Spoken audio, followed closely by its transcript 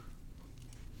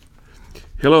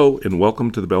Hello and welcome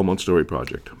to the Belmont Story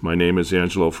Project. My name is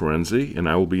Angelo Ferenzi and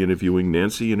I will be interviewing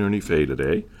Nancy and Ernie Fay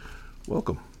today.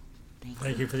 Welcome.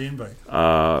 Thank you for the invite.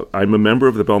 I'm a member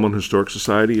of the Belmont Historic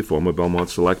Society, a former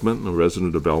Belmont selectman, and a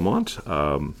resident of Belmont.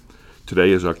 Today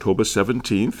is October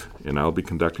 17th and I'll be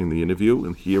conducting the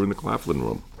interview here in the Claflin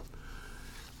Room.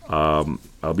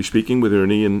 I'll be speaking with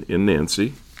Ernie and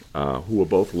Nancy, who are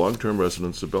both long-term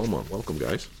residents of Belmont. Welcome,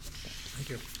 guys. Thank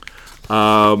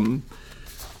you.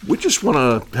 We just want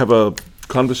to have a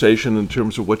conversation in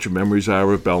terms of what your memories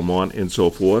are of Belmont and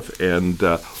so forth. And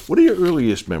what are your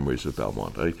earliest memories of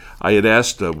Belmont? I had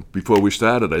asked before we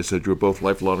started, I said you were both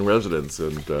lifelong residents.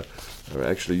 And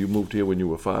actually, you moved here when you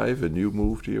were 5, and you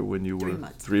moved here when you were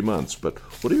 3 months. But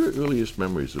what are your earliest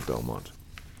memories of Belmont?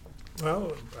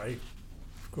 Well, I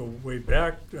go way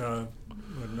back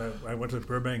when I went to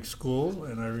Burbank School,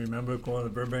 and I remember going to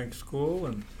Burbank School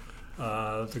and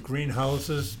the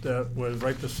greenhouses that were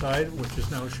right beside, which is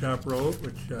now Sharp Road,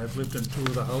 which I've lived in 2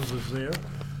 of the houses there,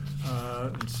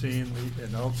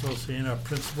 and also seeing our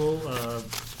principal,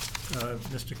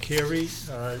 Mr. Carey,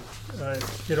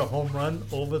 hit a home run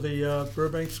over the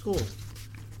Burbank School.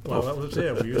 While I was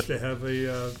there, we used to have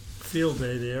a field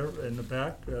day there in the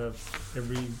back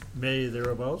every May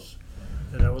thereabouts.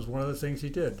 And that was one of the things he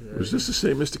did. Was this the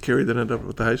same Mr. Carey that ended up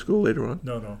at the high school later on?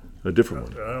 No. A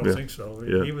different one? I don't think so.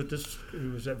 Yeah. He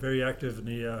was very active in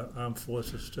the armed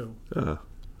forces, too.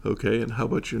 Okay, and how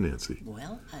about you, Nancy?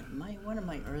 Well, one of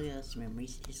my earliest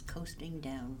memories is coasting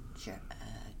down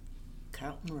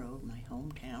Carlton Road, my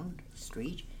hometown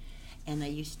street, and I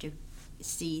used to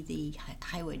see the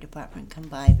highway department come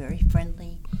by, very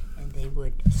friendly, and they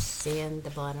would sand the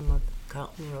bottom of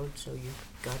Carlton Road so you,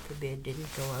 God forbid, didn't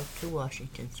go out to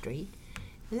Washington Street.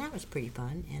 And that was pretty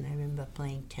fun. And I remember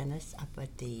playing tennis up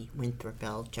at the Winthrop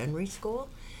L. Chenry School,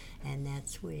 and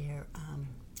that's where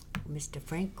Mr.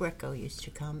 Frank Greco used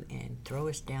to come and throw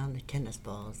us down the tennis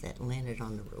balls that landed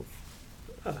on the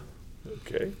roof.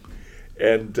 Okay.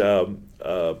 And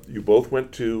you both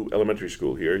went to elementary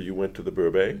school here. You went to the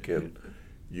Burbank, and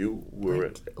you were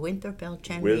at Winthrop L.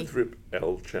 Chenry. Winthrop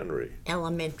L. Chenry.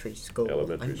 Elementary school.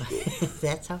 Elementary school.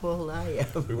 That's how old I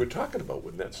am. We were talking about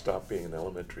when that stopped being an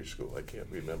elementary school. I can't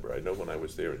remember. I know when I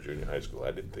was there in junior high school,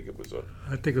 I didn't think it was a...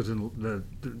 I think it was in the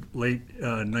late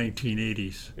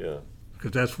 1980s. Yeah.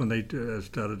 Because that's when they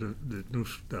started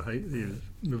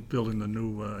building the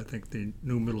new, I think the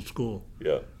new middle school.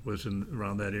 Yeah. Was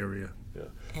around that area. Yeah.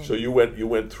 So you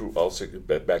went through all 6.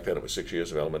 Back then, it was 6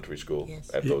 years of elementary school. Yes.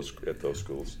 At those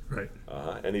schools. Right.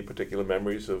 Any particular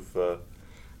memories of?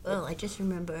 Well, I just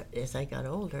remember as I got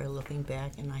older, looking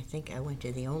back, and I think I went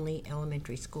to the only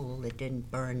elementary school that didn't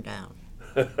burn down.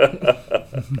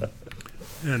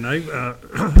 And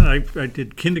I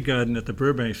did kindergarten at the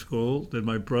Burbank School. Then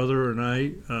my brother and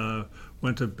I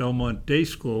went to Belmont Day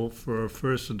School for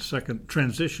first and second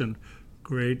transition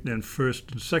grade and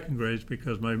first and second grades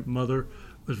because my mother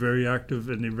was very active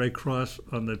in the Red Cross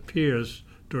on the piers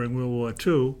during World War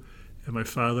II, and my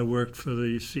father worked for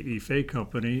the C.E. Fay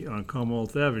Company on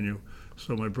Commonwealth Avenue.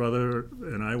 So my brother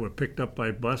and I were picked up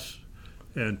by bus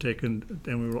and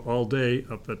we were all day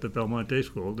up at the Belmont Day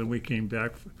School. Then we came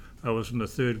back. I was in the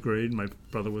 3rd grade. My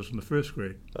brother was in the 1st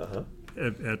grade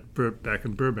back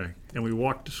in Burbank, and we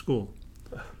walked to school.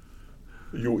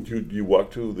 You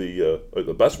walked to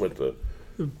the bus went to.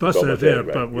 The bus Belmont was there,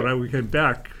 right, but yeah. when we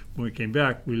came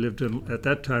back, we lived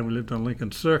on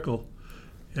Lincoln Circle,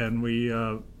 and we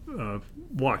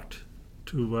walked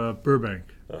to Burbank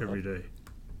every day.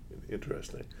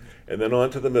 Interesting. And then on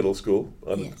to the middle school,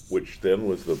 Yes. which then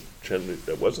was the Chenry.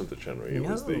 That wasn't the Chenry. It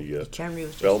was the Chenry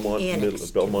was Belmont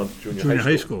Belmont Junior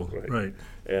High School. Right.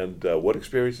 And what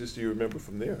experiences do you remember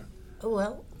from there?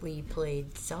 Well, we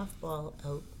played softball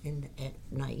out at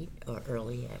night or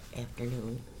early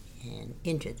afternoon and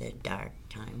into the dark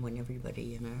time when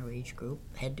everybody in our age group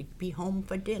had to be home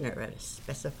for dinner at a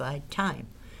specified time.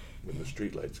 When the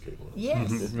streetlights came on.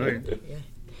 Yes. Right. Yeah.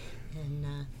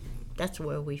 And that's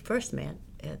where we first met,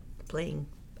 at playing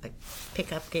a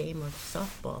pickup game of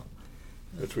softball.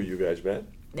 That's where you guys met?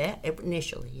 That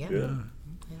initially, yeah. Yeah.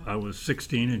 I was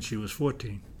 16 and she was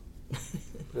 14.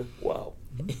 Wow.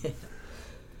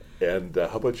 And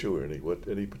how about you, Ernie?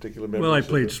 Any particular memories? Well, I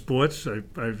played sports.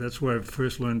 That's where I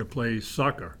first learned to play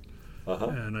soccer. Uh-huh.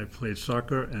 And I played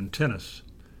soccer and tennis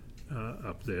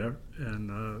up there,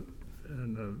 and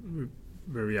we were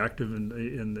very active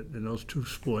in those 2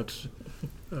 sports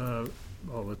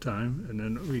all the time. And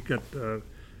then we got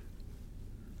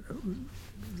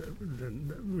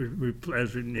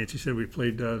as Nancy said, we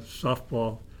played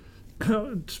softball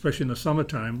especially in the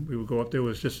summertime, we would go up there. It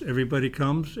was just everybody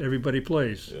comes, everybody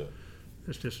plays. Yeah.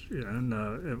 it's just, you know, and it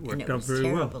And worked it out was very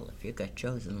well. terrible if you got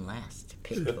chosen last to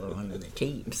pick for one of the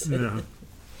teams. Yeah.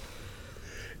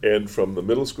 And from the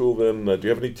middle school, then, do you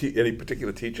have any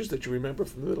particular teachers that you remember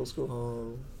from the middle school?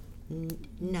 Oh,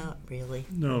 not really.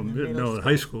 No, In the middle the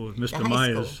high school was The Mr. high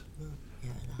Myers. school. Yeah,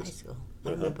 the high school. I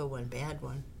remember one bad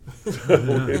one.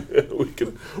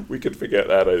 we can forget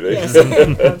that, I think. Yes,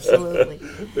 absolutely.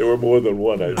 There were more than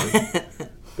one, I think.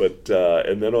 But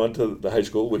and then on to the high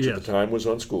school, which at Yes. the time was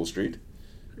on School Street,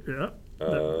 Yeah,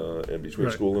 and between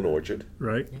Right. School and Orchard,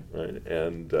 right, right?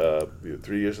 And you had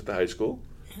 3 years at the high school,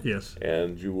 yes.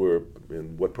 and you were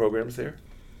in what programs there?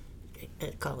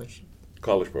 At college.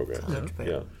 College programs. College Yeah.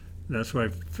 program. That's why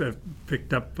I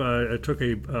picked up, I took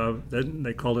then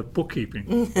they called it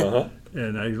bookkeeping. Uh-huh.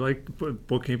 And I liked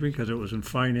bookkeeping because it was in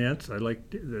finance. I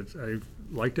liked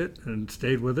it and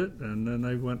stayed with it. And then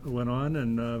I went on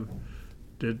and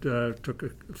took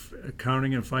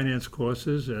accounting and finance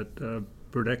courses at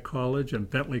Burdett College and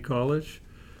Bentley College.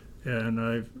 And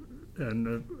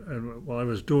while I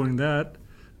was doing that,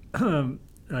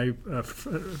 I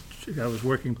was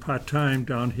working part-time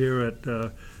down here at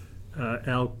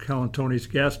Al Calantoni's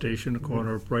gas station, the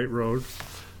corner of Bright Road.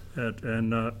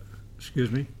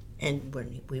 Excuse me? And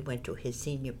when we went to his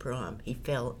senior prom, he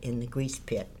fell in the grease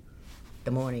pit the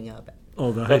morning of it.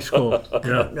 Oh, the high school. I Yeah.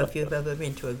 don't know if you've ever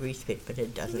been to a grease pit, but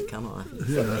it doesn't come off.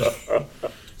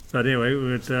 But anyway,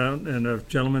 we went down, and a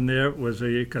gentleman there was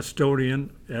a custodian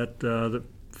at the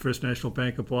First National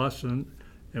Bank of Boston.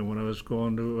 And when I was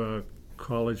going to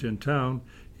college in town,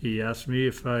 he asked me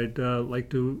if I'd like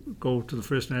to go to the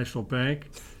First National Bank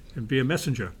and be a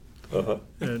messenger Uh-huh.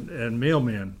 and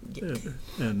mailman.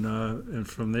 And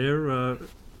from there,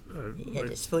 He had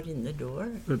his foot in the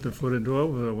door. put the foot in the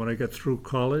door. When I got through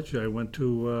college, I went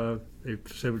to, they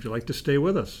said, would you like to stay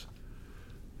with us?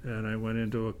 And I went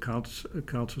into accounts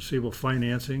receivable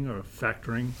financing or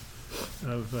factoring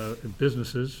of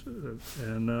businesses.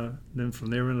 And then from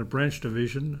there in the branch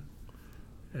division.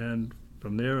 And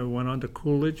from there I went on to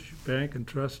Coolidge Bank and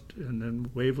Trust, and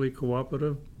then Waverly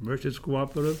Cooperative, Merchants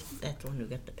Cooperative, That's when you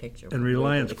got the picture. and with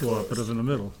Reliance the clothes. Cooperative in the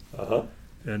middle. Uh-huh.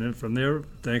 And then from there,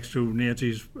 thanks to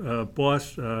Nancy's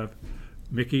boss,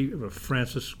 Mickey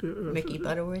Francis, Mickey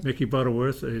Butterworth. Mickey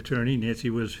Butterworth, the attorney.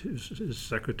 Nancy was his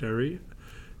secretary,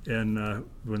 and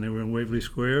when they were in Waverly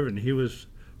Square, and he was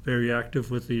very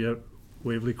active with the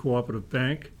Waverly Cooperative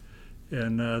Bank,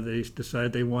 and they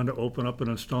decided they wanted to open up an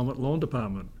installment loan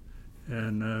department.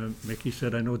 And Mickey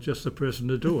said, "I know just the person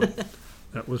to do it."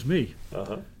 That was me.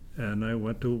 Uh-huh. And I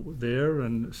went to there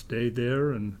and stayed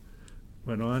there and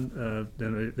went on.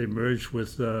 Then they merged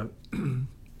with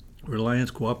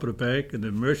Reliance Cooperative Bank and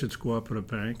then Merchants Cooperative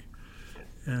Bank.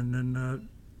 And then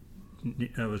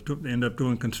I ended up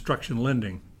doing construction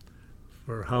lending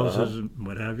for houses and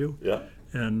what have you. Yeah.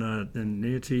 And then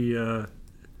Nancy and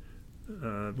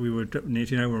I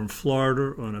were in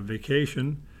Florida on a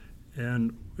vacation,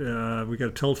 and we got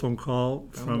a telephone call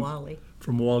From Wally.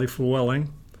 from Wally Flewelling,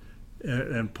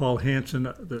 and Paul Hansen,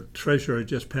 the treasurer, had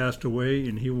just passed away,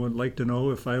 and he would like to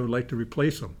know if I would like to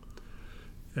replace him.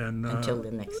 And Until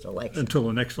the next election. until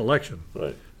the next election.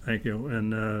 Right. Thank you.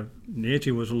 And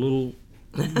Nancy was a little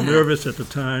nervous at the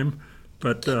time,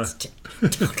 but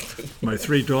Totally. my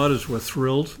 3 daughters were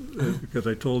thrilled because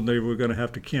I told them they were going to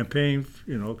have to campaign,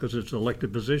 because it's an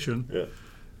elected position. Yeah.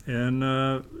 And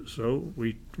so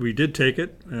we did take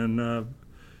it,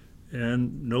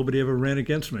 and nobody ever ran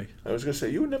against me. I was going to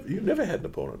say, you never had an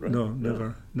opponent, right? No,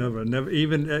 never.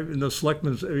 Even the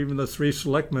selectmen, even the 3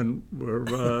 selectmen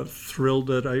were thrilled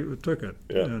that I took it.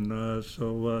 Yeah. And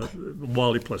so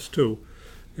Wally plus 2,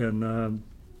 and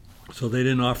so they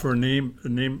didn't offer a name,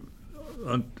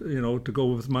 to go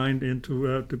with mine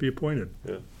to be appointed.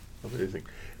 Yeah. Amazing.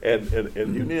 And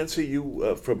you, Nancy,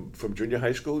 you from junior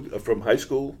high school, from high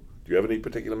school, do you have any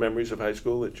particular memories of high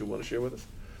school that you want to share with us?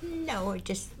 No, it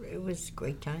was a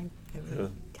great time. I mean, Yeah.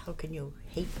 How can you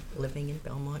hate living in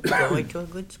Belmont and going to a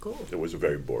good school? It was a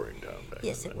very boring town back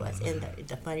Yes, then, it right? was. And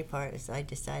the funny part is I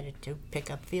decided to pick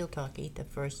up field hockey the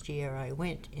first year I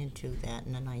went into that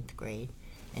in the 9th grade.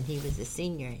 And he was a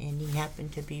senior, and he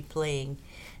happened to be playing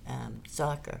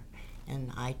soccer.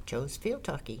 And I chose field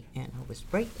hockey, and I was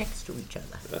right next to each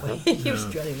other. He was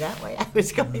running that way, I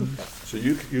was going that So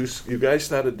you guys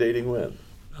started dating when?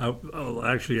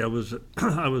 Actually, I was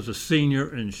I was a senior,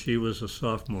 and she was a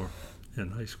sophomore in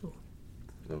high school.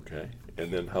 Okay.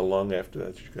 And then how long after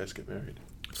that did you guys get married?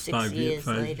 6 years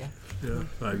later. Yeah,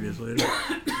 5 years later.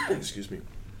 Excuse me.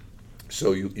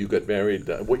 So you got married,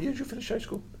 what year did you finish high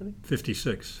school, honey?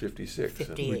 56. 56.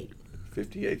 58.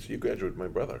 58, so you graduated with my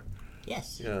brother.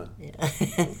 Yes. Yeah. Yeah.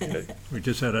 Okay. We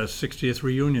just had our 60th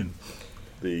reunion.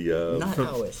 The Not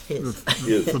ours, his.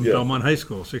 From yeah. Belmont High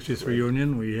School, 63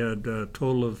 Union. We had a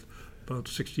total of about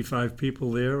 65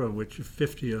 people there, of which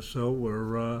 50 or so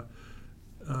were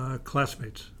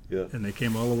classmates. Yeah. And they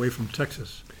came all the way from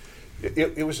Texas.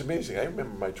 It was amazing. I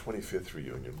remember my 25th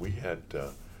reunion. We had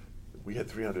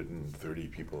 330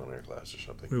 people in our class or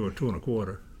something. We were 2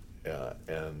 1/4.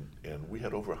 And we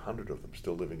had over 100 of them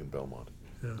still living in Belmont.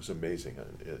 Yeah. It was amazing,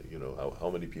 you know, how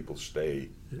many people stay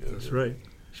That's right.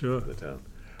 Sure. in the town.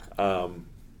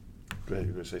 Go ahead,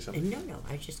 you were going to say something? No,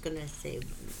 I was just going to say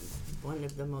one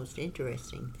of the most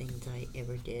interesting things I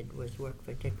ever did was work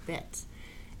for Dick Betts,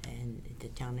 and the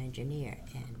town engineer,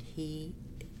 and he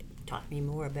taught me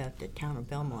more about the town of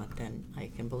Belmont than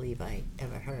I can believe I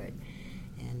ever heard.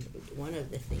 And one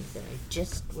of the things that I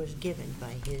just was given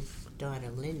by his daughter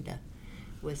Linda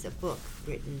was a book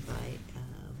written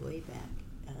by, way back,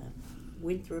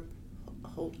 Winthrop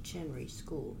Holt Chenry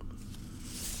School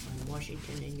on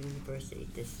Washington and University.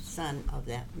 The son of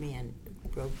that man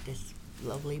wrote this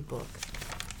lovely book,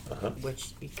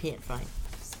 which you can't find.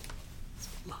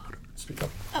 Speak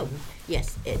up. Oh,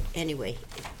 yes. Anyway,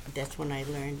 that's when I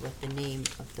learned what the name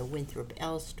of the Winthrop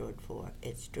L stood for.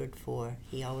 It stood for,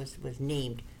 he always was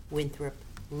named Winthrop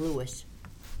Lewis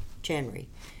Chenry,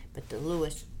 but the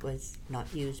Lewis was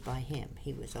not used by him.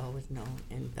 He was always known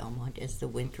in Belmont as the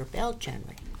Winthrop L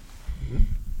Chenry,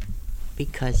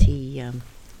 because he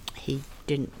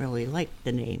didn't really like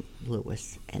the name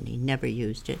Lewis, and he never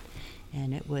used it.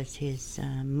 And it was his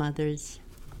mother's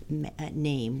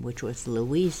name, which was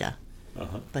Louisa,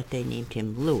 but they named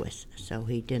him Lewis, so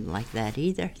he didn't like that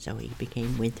either, so he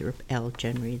became Winthrop L.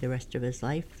 Chenry the rest of his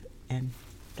life, and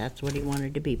that's what he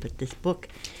wanted to be. But this book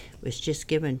was just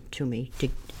given to me,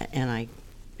 and I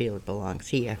feel it belongs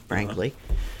here, frankly.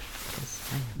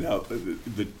 Now,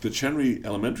 the Chenry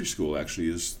Elementary School actually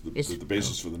is It's- the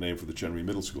basis for the name for the Chenry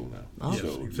Middle School now. Oh.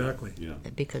 Yes, exactly. Yeah.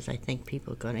 Because I think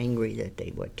people got angry that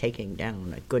they were taking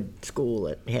down a good school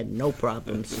that had no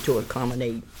problems to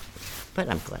accommodate, but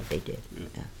I'm glad they did.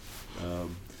 Yeah.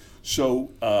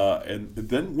 So, and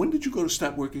then when did you go to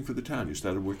start working for the town? You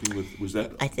started working with, was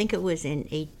that I think it was in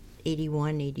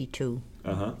 81, 82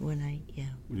 when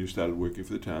when you started working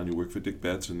for the town? You worked for Dick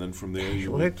Betts, and then from there I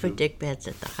you worked went for to- Dick Betts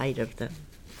at the height of the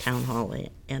town hall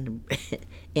and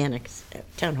annex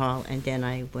town hall, and then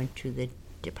I went to the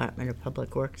Department of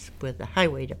Public Works with the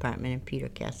Highway Department and Peter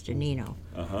Castanino.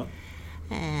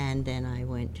 And then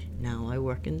now I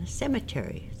work in the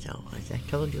cemetery. So as I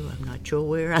told you, I'm not sure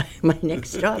where my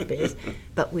next stop is,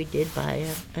 but we did buy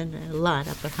a lot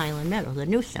up at Highland Meadow, the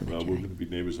new Well, cemetery. we're going to be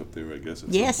neighbors up there, I guess, at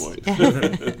Yes. some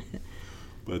point.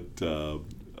 But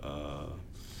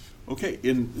okay,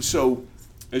 so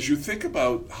as you think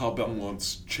about how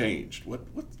Belmont's changed,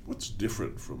 what's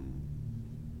different from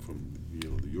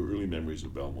your early memories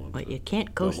of Belmont? But you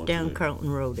can't coast Belmont down today? Carlton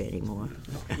Road anymore.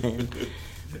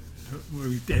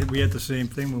 We had the same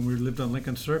thing when we lived on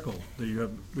Lincoln Circle.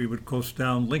 We would coast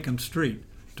down Lincoln Street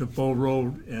to Bow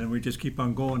Road, and we just keep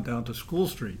on going down to School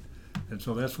Street. And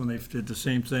so that's when they did the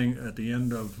same thing at the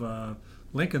end of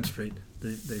Lincoln Street.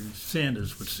 The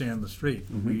sanders would sand the street.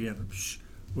 We had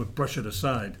would brush it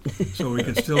aside so we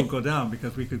could still go down,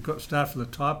 because we could start from the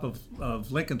top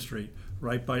of Lincoln Street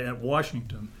right at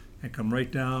Washington and come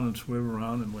right down and swim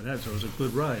around and what have you. So it was a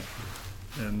good ride.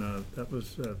 And that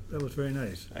was very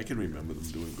nice. I can remember them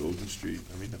doing Golden Street.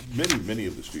 I mean, many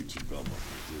of the streets in Belmont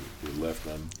were left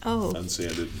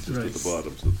unsanded just at Right. the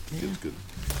bottom, so kids Good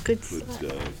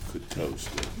could toast.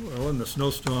 Well, in the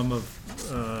snowstorm of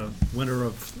winter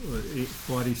of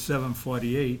 47,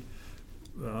 48,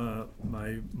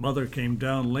 my mother came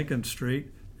down Lincoln Street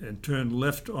and turned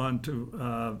left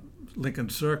onto Lincoln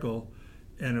Circle,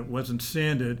 and it wasn't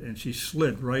sanded, and she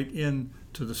slid right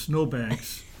into the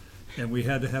snowbanks, and we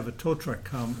had to have a tow truck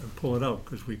come and pull it out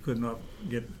because we could not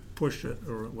push it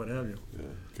or what have you. Yeah.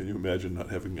 Can you imagine not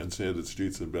having unsanded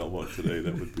streets in Belmont today?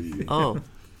 That would be, Oh,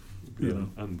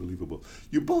 unbelievable.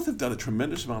 You both have done a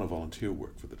tremendous amount of volunteer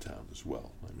work for the town as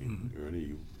well. I mean,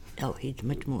 Ernie, he's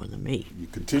much more than me. you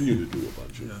continue to do a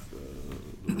bunch of.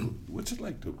 What's it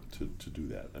like to do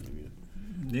that? I mean,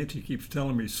 Nancy keeps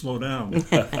telling me, slow down.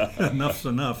 Enough's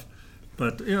enough.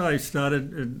 But, I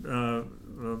started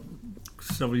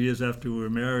several years after we were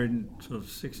married, so I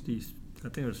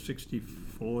think it was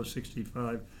 64,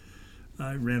 65,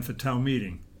 I ran for town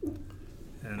meeting.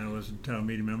 And I was a town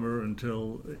meeting member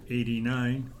until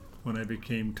 89, when I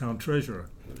became town treasurer.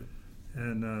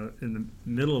 And in the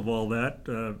middle of all that,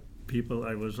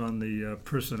 I was on the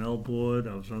personnel board,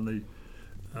 I was on the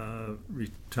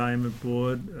retirement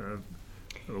board,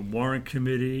 warrant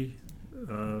committee,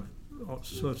 all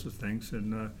sorts of things.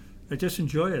 And I just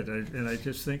enjoy it, and I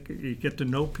just think you get to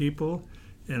know people.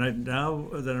 And now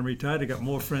that I'm retired, I got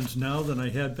more friends now than I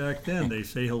had back then. They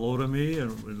say hello to me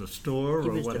in the store He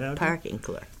or was what the have parking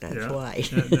clerk, that's you. why.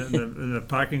 And the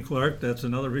parking clerk, that's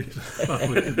another reason.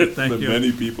 Probably. Thank the you.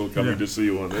 many people coming Yeah. to see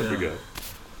you on that regard.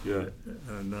 Yeah.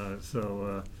 And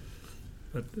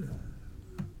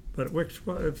but it works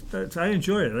well. I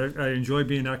enjoy it. I enjoy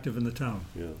being active in the town.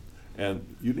 Yeah.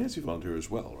 And you, Nancy, volunteer as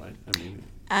well, right? I mean,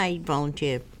 I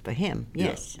volunteer for him, yeah,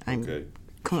 yes. I'm okay.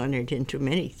 cornered into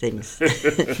many things.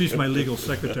 She's my legal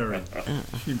secretary.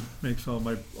 She makes all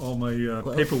my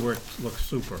paperwork look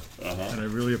super, and I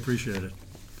really appreciate it.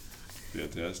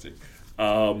 Fantastic.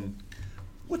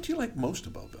 What do you like most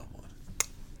about Belmont?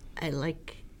 I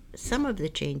like some of the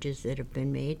changes that have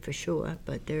been made, for sure,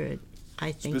 but there are,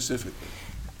 I think, Specifically,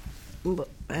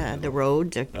 the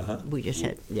roads are, Uh-huh. we just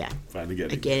had, finally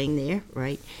getting getting there,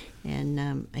 right?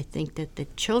 And I think that the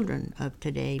children of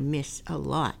today miss a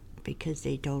lot because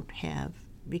they don't have,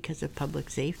 because of public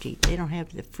safety, they don't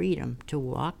have the freedom to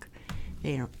walk.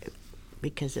 They don't,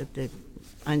 because of the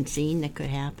unseen that could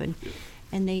happen. Yeah.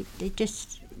 And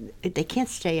they can't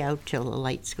stay out till the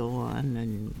lights go on,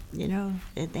 and, you know,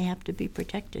 they have to be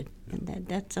protected. And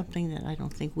that's something that I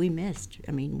don't think we missed.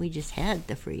 I mean, we just had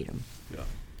the freedom. Yeah.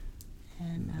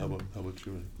 And How about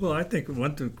you? Well, I think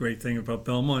one great thing about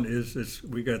Belmont is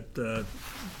we got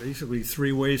basically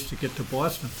 3 ways to get to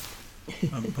Boston.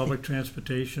 Public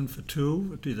transportation for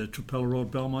 2, either Trapella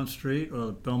Road, Belmont Street, or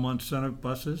the Belmont Center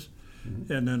buses.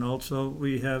 Mm-hmm. And then also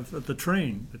we have the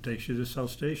train that takes you to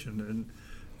South Station. And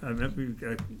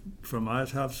from our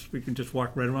house, we can just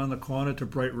walk right around the corner to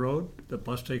Bright Road. The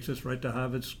bus takes us right to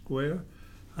Harvard Square.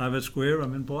 Harvard Square,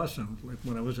 I'm in Boston, like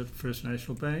when I was at First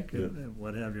National Bank and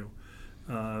what have you.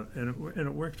 And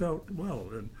it worked out well.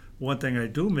 And one thing I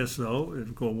do miss, though,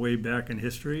 going way back in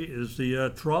history, is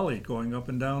the trolley going up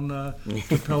and down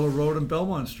Capella Road and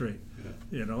Belmont Street.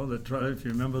 Yeah. You know, if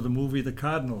you remember the movie The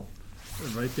Cardinal,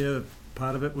 right there,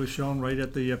 part of it was shown right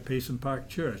at the Payson Park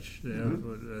Church,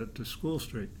 at the School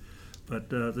Street. But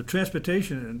the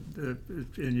transportation,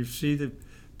 and you see the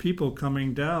people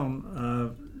coming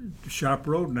down Sharp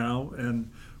Road now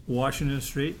and Washington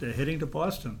Street, they're heading to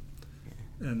Boston.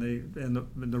 And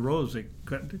the roads they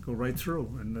go right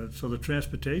through, and so the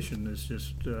transportation is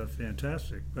just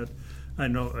fantastic. But I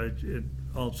know it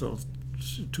also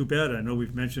too bad. I know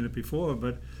we've mentioned it before,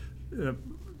 but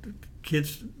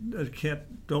kids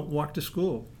don't walk to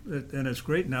school, and it's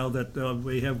great now that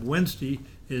we have Wednesday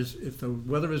is, if the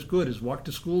weather is good, is walk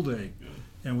to school day,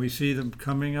 and we see them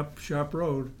coming up Sharp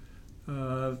Road.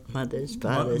 mothers,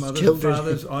 fathers, mothers, children.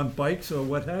 fathers on bikes or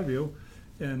what have you.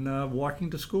 And walking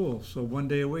to school. So one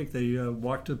day a week they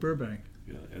walk to Burbank.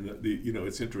 Yeah, and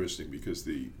it's interesting because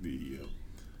the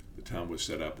town was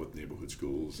set up with neighborhood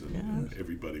schools, and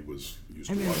everybody was used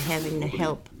I to remember walking to having school. to Nobody-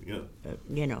 help.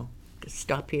 Yeah,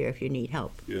 Stop here if you need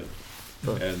help. yeah.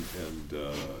 But-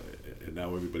 And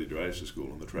now everybody drives to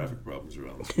school, and the traffic problems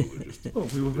around the school are just. Oh,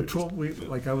 we were they're patrol. just-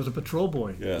 Like I was a patrol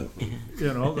boy. Yeah,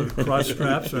 You know, the cross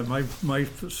straps. And my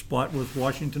spot was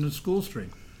Washington and School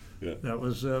Street. yeah. That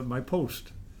was my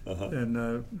post. Uh-huh.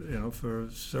 And for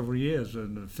several years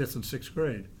in the 5th and 6th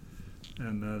grade,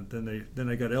 and then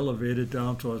I got elevated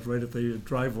down towards right at the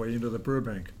driveway into the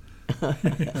Burbank.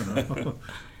 You know?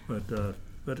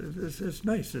 But it's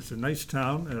nice. It's a nice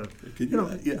town.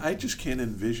 I just can't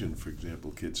envision, for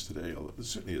example, kids today,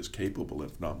 certainly as capable,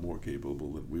 if not more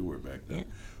capable than we were back then. Yeah.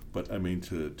 But I mean,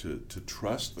 to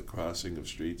trust the crossing of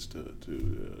streets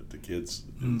to kids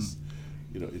is,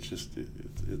 it's just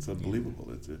it's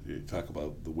unbelievable. You talk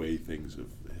about the way things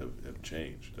have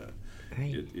changed.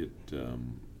 Right.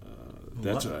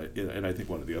 That's and I think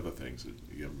one of the other things that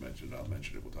you haven't mentioned, I'll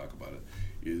mention it. We'll talk about it.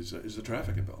 Is the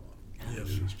traffic in Belmont?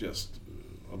 Yes. It's just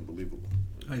unbelievable.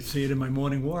 I see it in my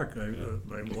morning walk. I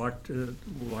walked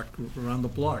around the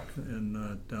block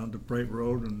and down to Bright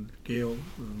Road and Gale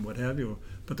and what have you.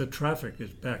 But the traffic is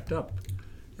backed up,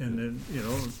 and then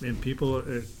and people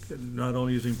are not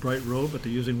only using Bright Road, but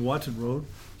they're using Watson Road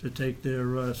to take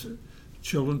their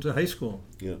children to high school,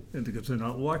 Yeah. and because they're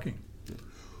not walking.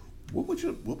 What would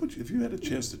you, if you had a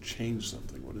chance to change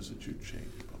something, what is it you'd change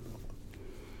about Belmont?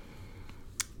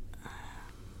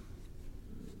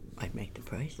 I'd make the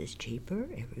prices cheaper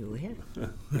everywhere.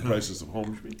 The prices of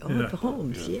homes, you mean? Oh, Yeah. the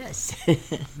homes, Yeah. yes. And,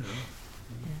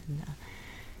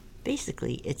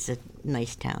 basically, it's a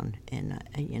nice town, and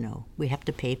we have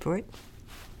to pay for it.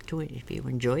 If you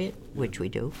enjoy it, which we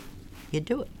do, you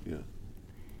do it. Yeah.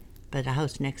 But a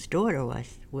house next door to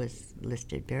us was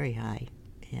listed very high,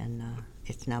 and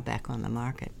it's now back on the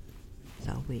market.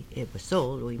 So it was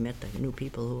sold. We met the new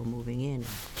people who were moving in.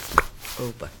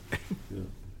 Over. Yeah.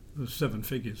 It was 7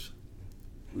 figures.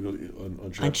 We go on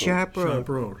On Sharp Road. Sharp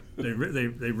Road.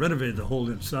 They renovated the whole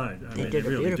inside. I They mean, did they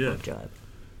a really beautiful did. job.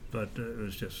 But it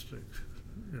was just,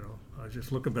 I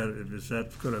just look about it, is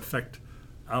that going to affect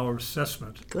our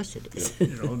assessment? Of course it is.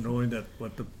 Knowing that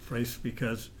what the price,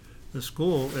 because the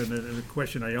school, and the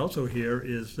question I also hear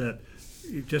is that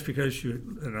just because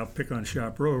and I'll pick on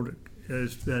Sharp Road,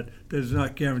 is that does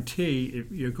not guarantee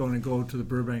if you're going to go to the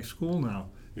Burbank school now.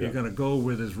 Yeah. You're going to go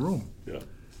where there's room. Yeah.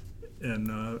 And,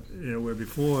 where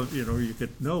before, you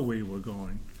could know where you were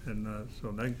going. And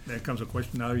so that comes a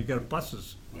question, now you got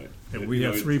buses. Right. And we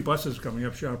have 3 buses coming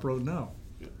up Sharp Road now.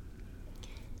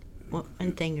 Well,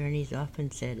 one thing Ernie's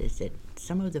often said is that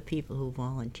some of the people who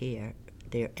volunteer,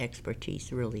 their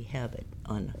expertise really have it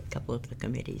on a couple of the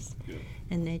committees. Yeah.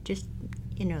 And they just,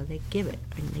 they give it,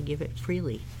 and they give it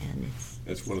freely, and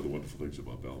That's one of the wonderful things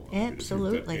about Belmont.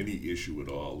 Absolutely. If you've got any issue at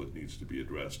all that needs to be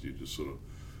addressed, you just sort of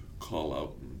call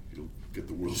out and you'll get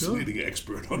the world's Sure. leading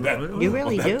expert on that, You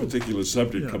really on that do. particular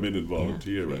subject Yeah. come in and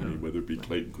volunteer. I Yeah. mean, whether it be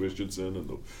Clayton Christensen and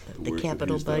the The work that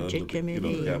Capital he's done, Budget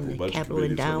Committee the and the Budget Capital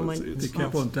Committee, so Endowment. The it's-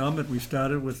 capital endowment, we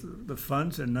started with the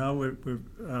funds, and now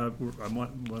I'm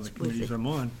on one of the committees I'm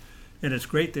on. And it's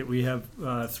great that we have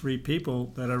 3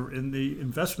 people that are in the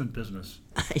investment business.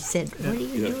 I said, what are you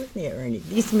Yeah. doing there, Ernie?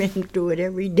 These men do it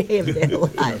every day of their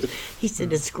lives. He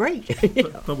said, it's great.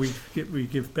 But we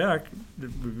give back, we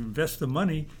invest the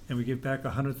money, and we give back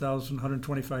 $100,000,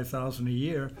 $125,000 a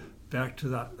year back to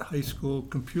the high school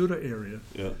computer area.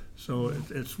 Yeah. So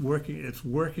it's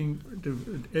working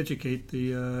to educate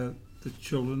the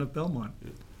children of Belmont.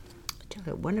 Tell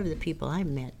you, one of the people I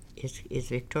met is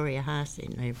Victoria Haas,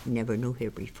 and I never knew her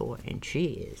before, and she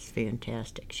is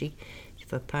fantastic. She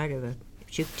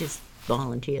just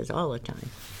volunteers all the time,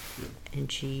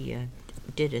 and she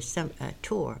did a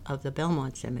tour of the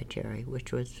Belmont Cemetery,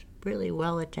 which was really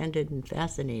well attended and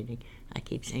fascinating. I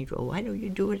keep saying to her, why don't you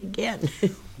do it again?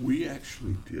 We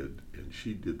actually did, and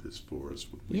she did this for us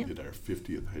when we Yeah. did our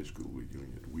 50th high school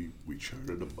reunion. We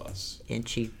chartered a bus, And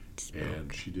she spoke.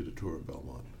 and she did a tour of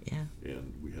Belmont. Yeah.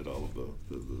 And we had all of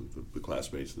the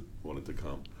classmates that wanted to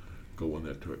go on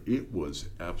that tour. It was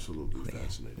absolutely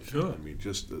fascinating. Sure. I mean,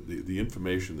 just the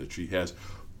information that she has,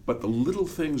 but the little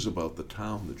things about the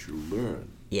town that you learn.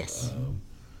 Yes.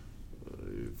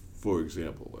 For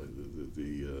example,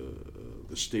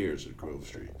 the stairs at Grove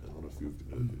Street. I don't know if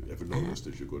you've ever noticed,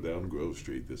 as you go down Grove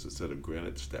Street, there's a set of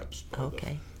granite steps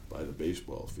by the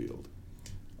baseball field.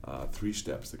 3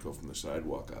 steps that go from the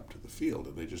sidewalk up to the field,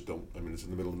 and they just don't, it's in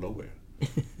the middle of nowhere.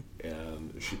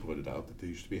 And she pointed out that there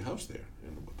used to be a house there,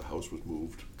 and the house was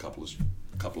moved a couple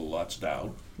of lots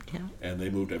down, Yeah. and they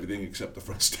moved everything except the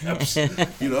front steps. And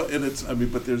it's,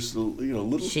 but there's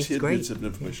little She's tidbits great. of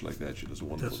information like that. She does a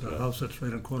wonderful That's the job. house that's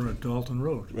right on the corner of Dalton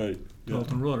Road. Right. Yeah.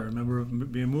 Dalton Road, I remember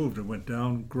it being moved. It went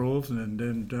down Groves and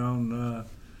then down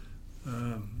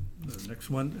the next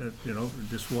one,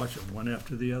 just watch it one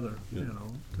after the other, Yeah.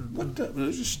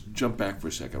 Let's just jump back for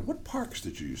a second. What parks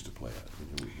did you used to play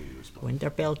at when you were small?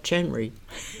 Winterbell Chenry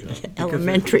Yeah.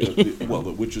 Elementary.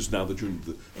 Which is now the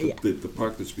Yeah. the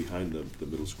park that's behind the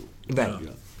middle school. Right.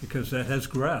 Yeah. Because that has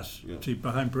grass. Yeah. See,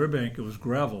 behind Burbank, it was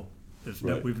gravel.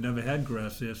 Right. We've never had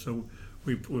grass there, so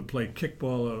we would play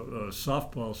kickball or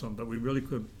softball or something, but we really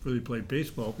could play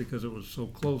baseball because it was so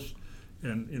close.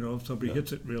 And, if somebody Yeah.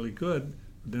 hits it really good,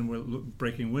 then we're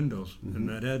breaking windows, and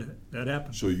that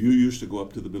happened. So you used to go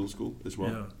up to the middle school as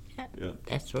well? Yeah, Yeah.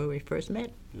 That's where we first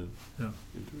met. yeah.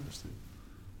 Interesting.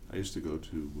 I used to go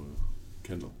to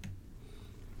Kendall.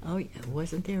 Oh, yeah.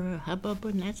 Wasn't there a hubbub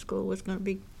when that school was going to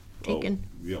be taken?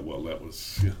 Oh, yeah. Well, that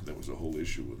was a whole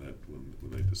issue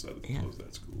when they decided to Yeah. close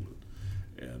that school,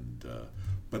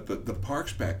 but the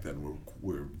parks back then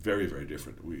were very, very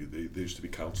different. There used to be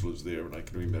counselors there, and I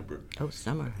can remember. Oh,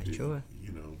 summer, sure.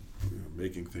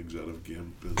 Making things out of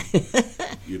GIMP, and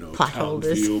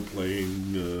Potholders. Townfield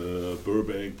playing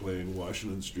Burbank, playing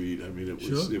Washington Street.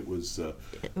 Sure. It was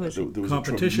It was there was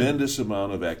competition. a tremendous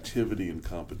amount of activity and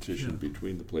competition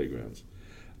between the playgrounds.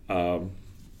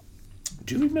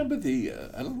 Do you remember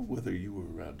I don't know whether you were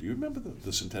around. Do you remember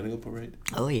the Centennial Parade?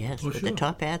 Oh, yes, Oh, with sure. the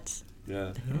top hats.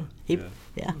 Yeah, Yeah.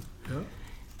 Yeah.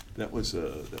 that was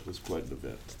quite an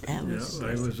event. That Yeah, was,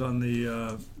 I was on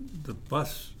the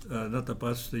bus, not the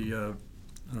bus, the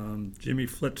Jimmy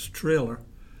Flitz trailer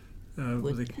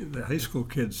with the high school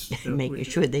kids. making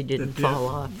sure they didn't fall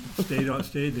off.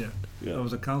 Stayed there. Yeah. I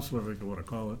was a counselor, if you want to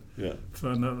call it, Yeah.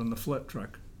 on the Flit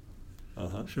truck.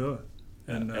 Uh-huh. Sure.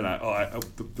 And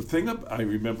The thing I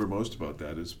remember most about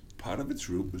that is part of its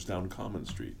route was down Common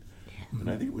Street. And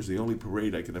I think it was the only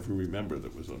parade I can ever remember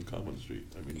that was on Common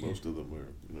Street. I mean, most of them were,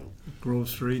 Grove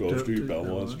Street. Grove Street,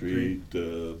 Belmont Street,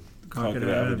 Concord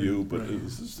Avenue, but right. it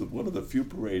was just one of the few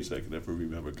parades I can ever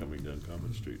remember coming down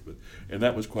Common Street. And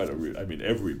that was quite I mean,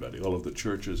 everybody, all of the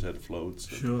churches had floats.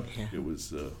 And Sure. Yeah. It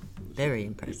was Very It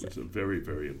impressive. was a very,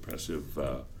 very impressive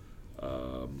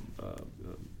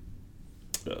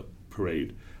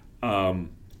parade.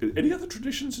 Any other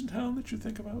traditions in town that you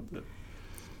think about?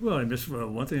 Well, I miss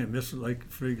one thing I miss, like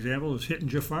for example, is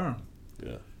Hittinger Farm.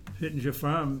 Yeah. Hittinger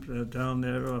Farm down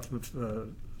there off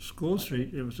of School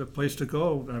Street. It was a place to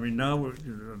go. I mean, now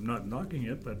I'm not knocking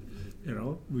it, but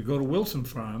we go to Wilson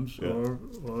Farms Yeah. or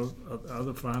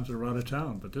other farms that are out of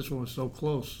town. But this one was so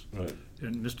close, Right.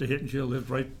 and Mr. Hittinger lived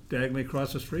right diagonally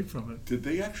across the street from it. Did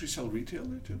they actually sell retail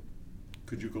there too?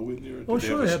 Could you go in there? Oh, Did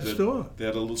sure, have they had a store. They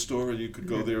had a little store, and you could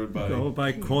go there and buy. Go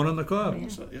by corn on the cob.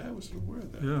 Yeah, I wasn't aware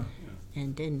of that. Yeah.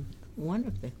 And then one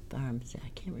of the farms, I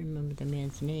can't remember the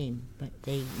man's name, but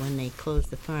when they closed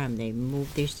the farm, they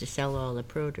used to sell all the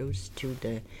produce to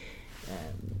the,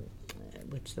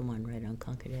 what's the one right on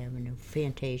Concord Avenue?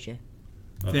 Fantasia.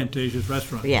 Fantasia's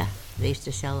Restaurant. Yeah, they used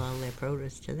to sell all their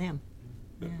produce to them.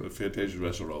 But Fantasia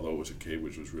Restaurant, although it was a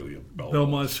Cambridge, was really a Belmont.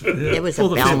 Belmont's. It was a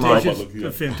the Belmont. Fantasia's, Yeah.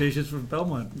 the Fantasia's from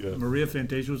Belmont. Yeah. Maria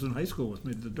Fantasia was in high school with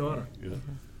me, the daughter. Yeah,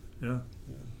 Yeah,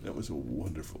 that was a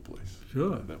wonderful place.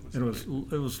 sure. That was And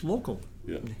it was local,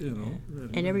 Yeah.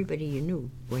 And everybody you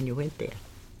knew when you went there.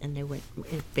 And they went,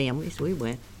 in families, we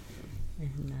went.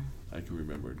 And, I can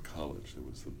remember in college there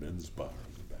was the men's bar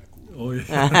in the back room. Oh,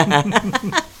 yeah.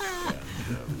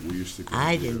 And we used to go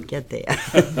I there. didn't get there.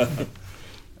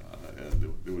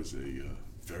 And there was a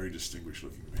very distinguished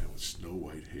looking man with snow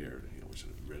white hair. He was in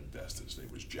a red vest. His name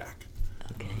was Jack.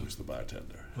 Okay. He was the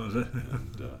bartender. Was it?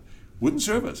 And wouldn't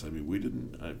serve us. I mean, we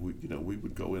didn't. We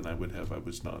would go in. I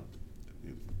was not.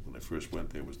 When I first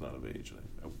went there, was not of age.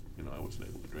 I wasn't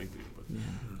able to drink there. But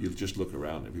you just look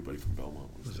around. Everybody from Belmont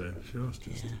was Was there. there? Sure.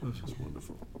 It was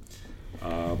wonderful.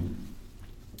 Are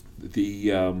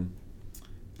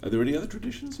there any other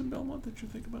traditions in Belmont that you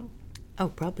think about? Oh,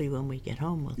 probably when we get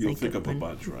home we'll You'll think think up a one.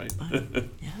 bunch, right?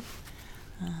 Yeah.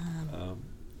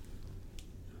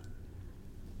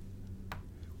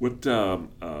 What are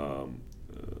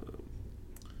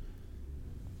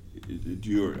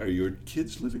your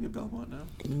kids living in Belmont now?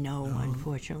 No,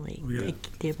 unfortunately. Yeah.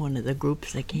 They're one of the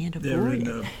groups that can't They're afford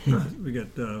in, it. we got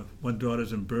one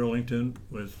daughter's in Burlington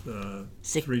with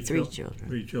Three three children.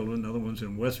 Three children. Another one's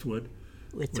in Westwood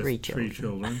With with three children. Three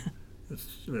children.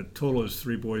 The total is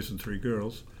 3 boys and 3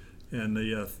 girls. And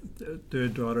the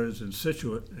third daughter is in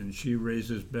Situate, and she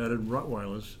raises battered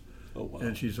Rottweilers. Oh, wow.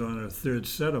 And she's on her 3rd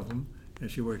set of them, and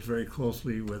she works very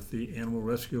closely with the Animal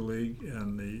Rescue League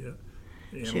and the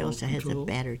She Animal also has a Control.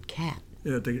 battered cat.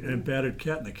 Yeah, and battered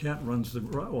cat, and the cat runs the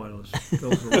Rottweilers.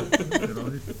 Those are,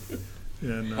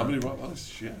 and, How many Rottweilers does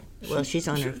she have? Well, she's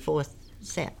on her 4th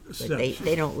set, but Set.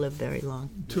 they don't live very long.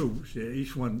 2.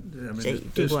 Each one. I mean, So you do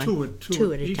there's one- 2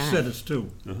 2 at a each time. set is 2.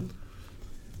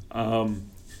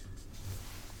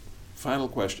 Final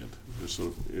question. Just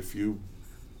sort of,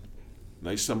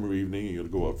 nice summer evening, you're going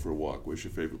to go out for a walk. Where's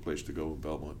your favorite place to go in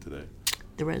Belmont today?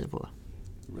 The reservoir.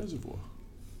 The reservoir.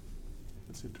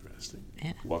 That's interesting.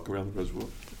 Yeah. Walk around the reservoir.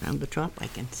 Around the top, I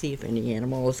can see if any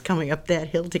animal is coming up that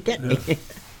hill to get me.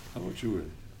 How about you, Ray?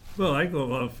 Well, I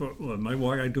go for my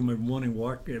walk. I do my morning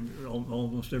walk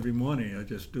almost every morning. I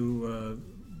just do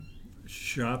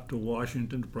Sharp to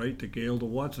Washington, Bright to Gale to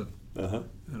Watson. Uh-huh.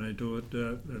 And I do it.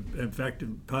 In fact,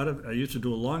 I used to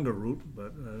do a longer route,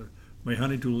 but my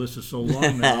honeydew list is so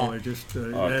long now. I just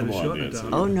had come to on, shorten it Nancy.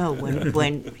 down. Oh, no,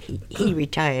 when he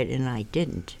retired and I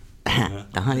didn't,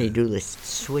 the honeydew list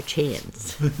switch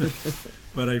hands.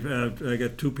 But I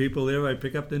got 2 people there. I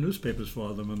pick up their newspapers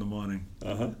for them in the morning.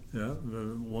 Uh-huh. Yeah,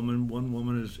 one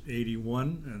woman is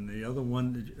 81, and the other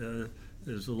one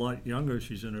is a lot younger.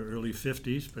 She's in her early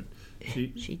 50s, but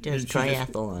She does and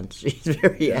triathlons. She's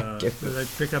very But active. I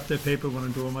pick up their paper when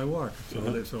I'm doing my walk.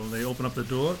 So, so they open up the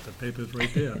door, the paper's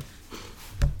right there.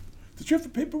 Did you have the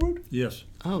paper route? Yes,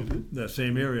 Oh, that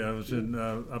same area. I was in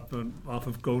off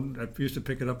of Golden. I used to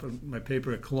pick it up my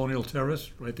paper at Colonial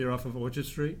Terrace, right there off of Orchard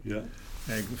Street. Yeah.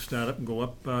 I start up and go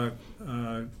up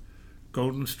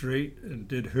Golden Street and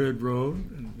did Hurd Road,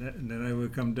 and then I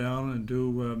would come down and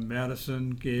do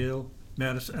Madison,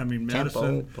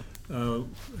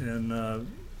 and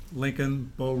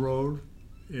Lincoln, Bow Road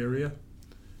area.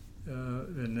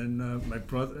 And then my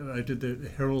brother, I did the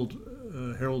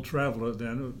Herald Traveler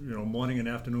then, morning and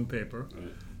afternoon paper. Right.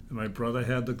 And my brother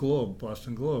had the Globe,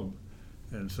 Boston Globe.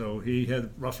 And so he had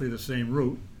roughly the same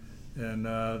route.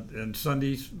 And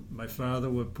Sundays, my father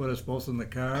would put us both in the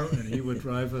car, and he would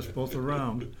drive us both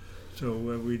around. So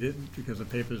we didn't, because the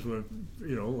papers were,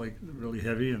 like really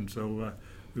heavy, and so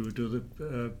we would do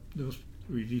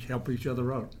we'd help each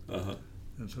other out. Uh-huh.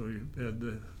 And so we had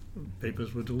the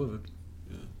papers were delivered.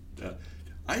 Yeah.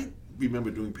 I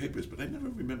remember doing papers, but I never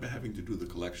remember having to do the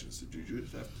collections. Did you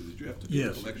have to do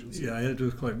Yes. the collections? Yeah, I had to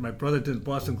do collect. My brother did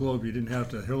Boston Globe. You didn't have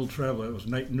to. Herald Traveler. It was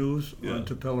night news Yeah. on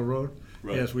Tupelo Road.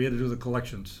 Right. Yes, we had to do the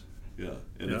collections. Yeah.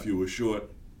 And Yeah. if you were short,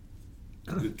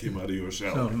 it came out of your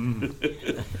So, salary.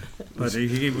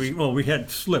 but we had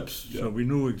slips, Yeah. so we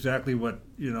knew exactly what,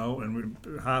 and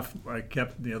half I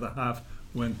kept, the other half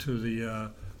went to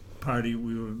the party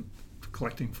we were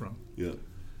collecting from. Yeah.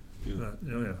 Yeah.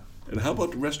 Yeah. And how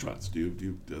about the restaurants? Do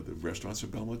you the restaurants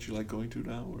of Belmont you like going to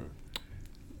now, or?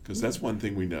 Because that's one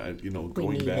thing we know.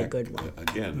 Going need a back good one.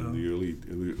 again in the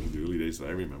early days that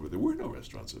I remember, there were no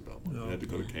restaurants in Belmont. No. You had to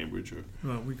go to Cambridge or.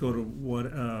 Well, we go to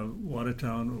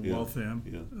Watertown or Yeah. Waltham.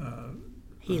 Yeah.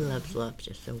 He loves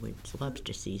lobster, so when it's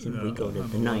lobster season, we Uh, go to the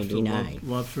I'm a 99.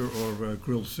 Lobster or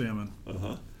grilled salmon. Uh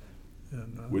huh.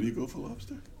 And, Where do you go for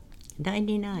lobster?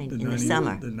 99 in the 90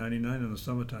 summer. The 99 in the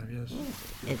summertime, yes.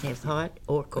 It has hot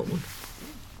or cold.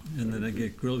 And then I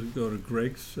get grilled. Go to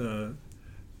Greg's.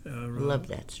 Love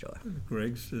that store.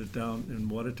 Greg's down in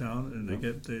Watertown, and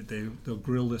they'll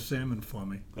grill the salmon for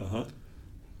me. Uh huh.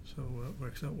 So it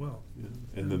works out well. Yeah.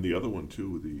 And then the other one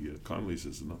too, the Conley's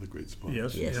is another great spot.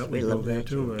 Yes, Yes, yeah, we go love there that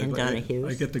too. And I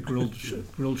Donahue's. get the grilled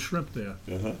shrimp there.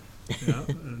 Uh huh. Yeah,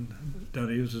 and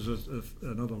Donahue's is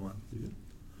another one.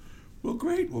 Well,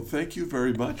 great. Well, thank you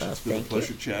very much. Well, It's been a thank you.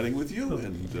 pleasure chatting with you,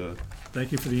 and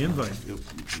Thank you for the invite.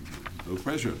 no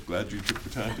pleasure. Glad you took the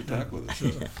time to talk with us.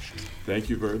 Thank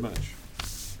you very much.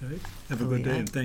 Okay? Have a Oh, good day, yeah. and thank